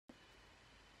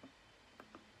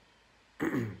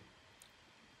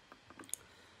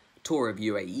Tour of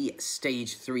UAE,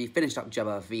 Stage 3, finished up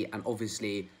Jabel Hafeet, and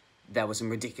obviously there were some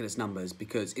ridiculous numbers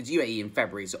because it's UAE in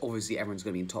February, so obviously everyone's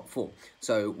going to be in top 4.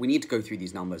 So we need to go through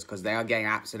these numbers because they are getting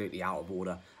absolutely out of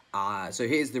order. So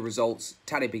here's the results.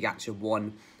 Tadej Pogacar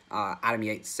won, Adam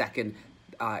Yates second.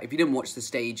 If you didn't watch the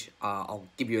stage, I'll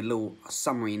give you a little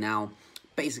summary now.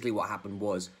 Basically what happened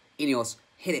was Ineos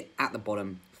hit it at the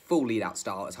bottom, full lead-out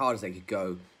style, as hard as they could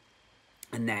go.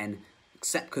 And then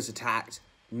Kuss attacked.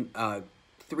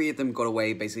 3 of them got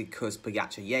away, basically Kuss,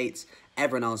 Pogacar, Yates.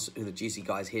 Everyone else, the juicy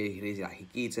guys here,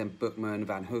 like Higuita, Bookman,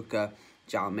 Van Hooker,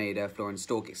 João Almeida, Florian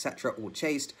Stork, etc., all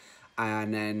chased.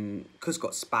 And then Kuss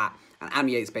got spat, and Adam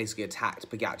Yates basically attacked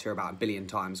Pogacar about 1 billion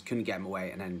times, couldn't get him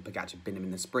away, and then Pogacar binned him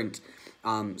in the sprint.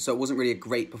 So it wasn't really a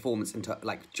great performance into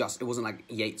it wasn't like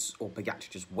Yates or Pogacar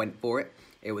just went for it.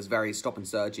 It was very stop and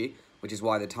surgy, which is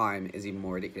why the time is even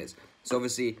more ridiculous. So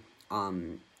obviously,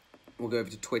 we'll go over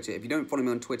to Twitter. If you don't follow me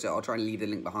on Twitter, I'll try and leave the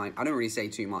link behind. I don't really say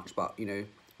too much, but, you know,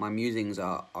 my musings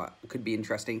could be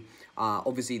interesting.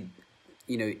 Obviously,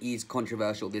 you know, he's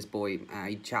controversial, this boy.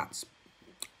 He chats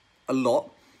a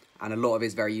lot, and a lot of it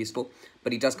is very useful.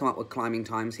 But he does come up with climbing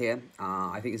times here.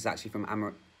 I think it's actually from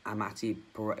Amati.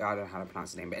 I don't know how to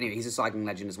pronounce his name. But anyway, he's a cycling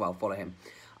legend as well. Follow him.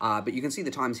 But you can see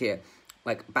the times here.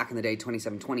 Like, back in the day,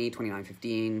 27:20,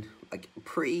 29:15. Like,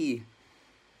 pretty...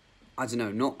 I don't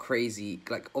know, not crazy,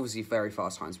 like, obviously very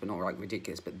fast times, but not, like,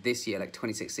 ridiculous. But this year, like,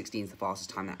 26:16 is the fastest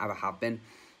time they ever have been.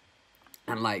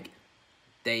 And, like,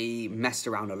 they messed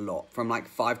around a lot. From, like,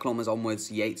 5 kilometers onwards,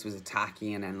 Yates was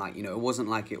attacking, and then, like, you know, it wasn't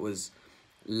like it was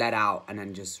let out and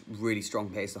then just really strong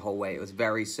pace the whole way. It was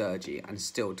very surgy, and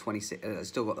still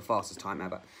still got the fastest time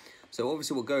ever. So,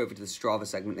 obviously, we'll go over to the Strava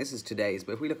segment. This is today's,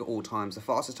 but if we look at all times, the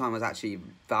fastest time was actually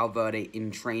Valverde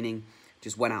in training.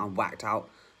 Just went out and whacked out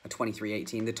a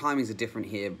 23:18. The timings are different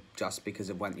here just because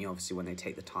of when, you know, obviously when they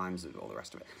take the times and all the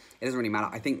rest of it. It doesn't really matter.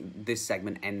 I think this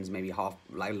segment ends maybe a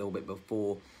little bit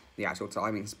before the actual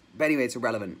timings. But anyway, it's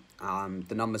irrelevant.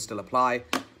 The numbers still apply.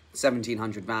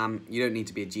 1700 VAM. You don't need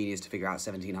to be a genius to figure out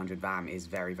 1700 VAM is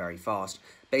very, very fast.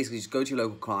 Basically, just go to your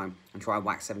local climb and try and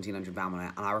whack 1700 VAM on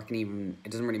it. And I reckon even,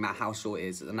 it doesn't really matter how short it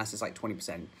is, unless it's like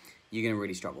 20%, you're going to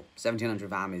really struggle. 1700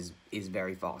 VAM is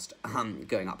very fast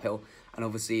going uphill. And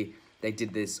obviously, they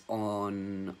did this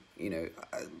on, you know,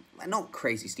 a not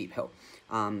crazy steep hill.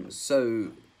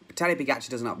 So Tadej Pogacar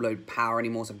doesn't upload power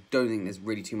anymore, so I don't think there's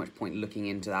really too much point looking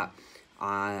into that.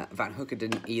 Van Hooker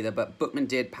didn't either, but Bookman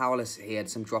did. Powerless, he had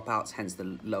some dropouts, hence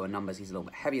the lower numbers. He's a little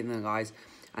bit heavier than the guys.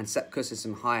 And Sepp Kuss has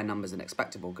some higher numbers than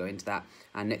expected. We'll go into that.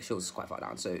 And Nick Schultz is quite far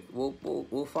down. So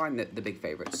we'll find the big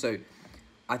favourites. So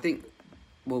I think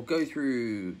we'll go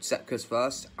through Sepp Kuss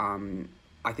first.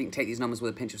 I think take these numbers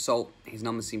with a pinch of salt. His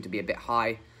numbers seem to be a bit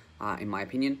high, in my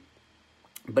opinion.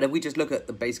 But if we just look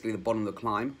at basically the bottom of the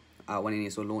climb, when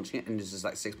Ineos were launching it, and this is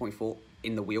like 6.4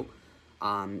 in the wheel,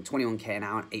 21k an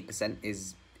hour and 8%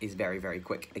 is very, very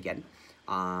quick again.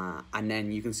 And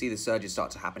then you can see the surges start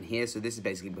to happen here. So this is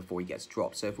basically before he gets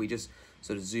dropped. So if we just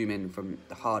sort of zoom in from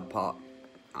the hard part,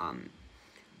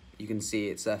 you can see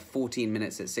it's 14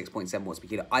 minutes at 6.7 watts per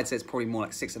kilo. I'd say it's probably more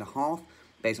like 6.5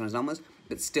 based on his numbers,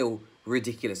 but still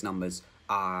ridiculous numbers.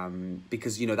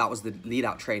 Because, you know, that was the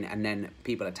lead-out train, and then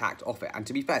people attacked off it. And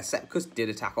to be fair, Sepp Kuss did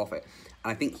attack off it.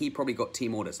 And I think he probably got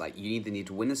team orders, like, you either need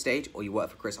to win the stage or you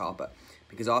work for Chris Harper.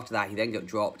 Because after that, he then got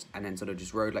dropped and then sort of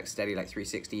just rode, like, steady, like,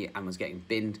 360 and was getting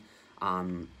binned.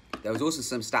 There was also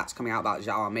some stats coming out about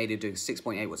João Almeida doing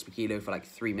 6.8 watts per kilo for, like,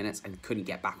 3 minutes and couldn't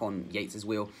get back on Yates'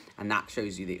 wheel. And that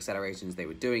shows you the accelerations they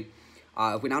were doing.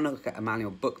 If we now look at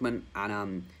Emmanuel Bookman,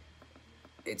 and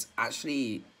it's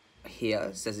actually... here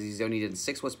it says he's only done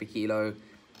 6 watts per kilo.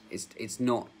 It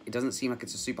doesn't seem like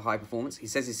it's a super high performance. He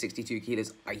says he's 62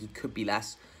 kilos. He could be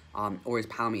less, or his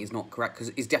power meter is not correct, because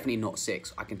it's definitely not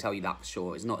 6. I can tell you that for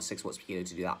sure. It's not 6 watts per kilo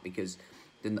to do that, because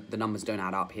the numbers don't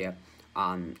add up here.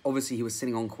 Obviously he was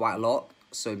sitting on quite a lot,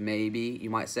 so maybe you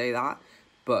might say that,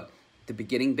 but the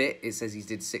beginning bit, it says he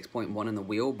did 6.1 in the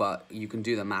wheel, but you can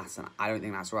do the maths, and I don't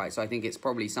think that's right. So I think it's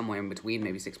probably somewhere in between,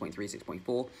 maybe 6.3,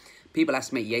 6.4. People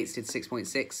estimate Yates did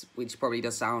 6.6, which probably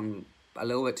does sound a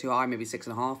little bit too high, maybe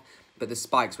 6.5. But the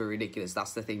spikes were ridiculous.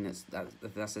 That's the thing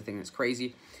that's crazy.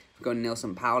 If we go to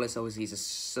Nilsson Powerless, obviously he's a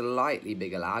slightly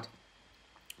bigger lad.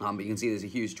 But you can see there's a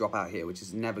huge dropout here, which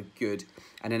is never good.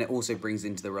 And then it also brings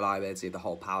into the reliability of the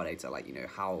whole power data, like, you know,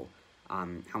 how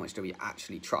much do we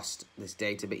actually trust this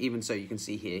data. But even so, you can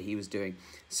see here, he was doing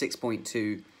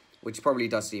 6.2, which probably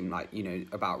does seem like, you know,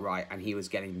 about right. And he was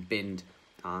getting binned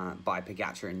by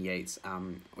Pogacar and Yates,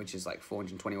 which is like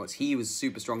 420 watts. He was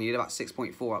super strong. He did about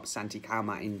 6.4 up Santi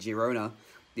Calma in Girona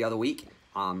the other week.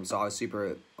 So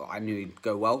I knew he'd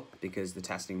go well because the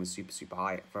testing was super, super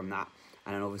high from that.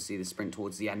 And then obviously the sprint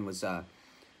towards the end was,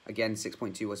 again,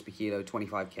 6.2 watts per kilo,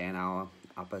 25k an hour,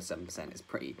 upper 7%. It's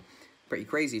pretty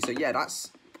crazy. So yeah,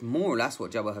 that's more or less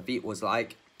what Jabel Hafeet was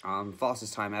like.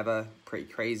 Fastest time ever, pretty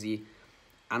crazy.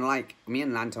 And like, me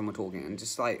and Lanton were talking, and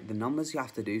just like the numbers you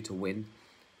have to do to win.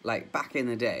 Like back in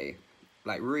the day,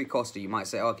 like Rui Costa, you might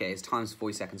say, okay, his time's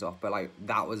 40 seconds off, but like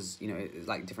that was, you know, it was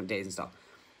like different days and stuff.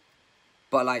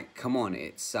 But like, come on,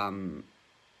 it's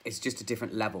just a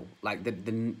different level. Like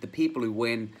the people who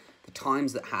win, the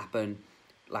times that happen,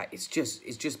 like it's just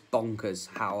bonkers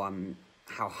how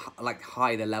like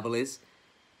high the level is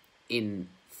in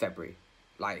February.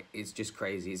 Like it's just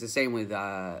crazy. It's the same with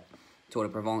Tour de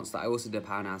Provence that I also did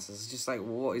power analysis. It's just like,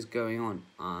 what is going on?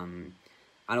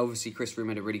 And obviously Chris Froome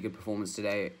had a really good performance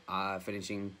today,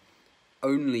 finishing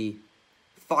only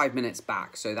 5 minutes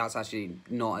back. So that's actually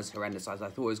not as horrendous as I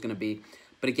thought it was going to be.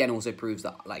 But again, also proves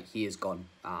that like he is gone.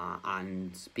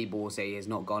 And people will say he is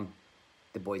not gone.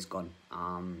 The boy's gone.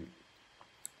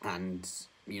 And,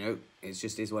 you know, it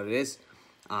just is what it is.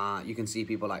 You can see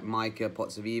people like Micah,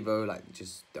 Pozzovivo, like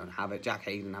just don't have it. Jack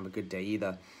Hagan didn't have a good day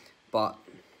either. But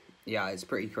yeah, it's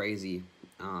pretty crazy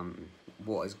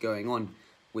what is going on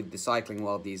with the cycling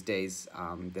world these days.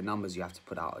 The numbers you have to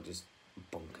put out are just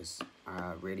bonkers,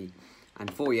 really.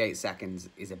 And 48 seconds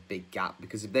is a big gap,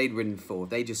 because if they'd ridden full, if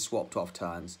they just swapped off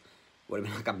turns, it would have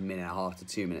been like a minute and a half to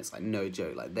 2 minutes. Like, no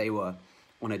joke. Like, they were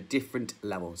on a different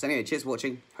level. So anyway, cheers for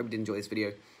watching. Hope you did enjoy this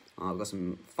video. I've got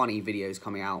some funny videos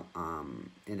coming out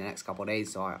in the next couple of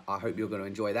days, so I hope you're going to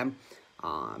enjoy them.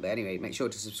 But anyway, make sure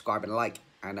to subscribe and like,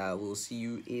 and we'll see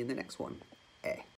you in the next one.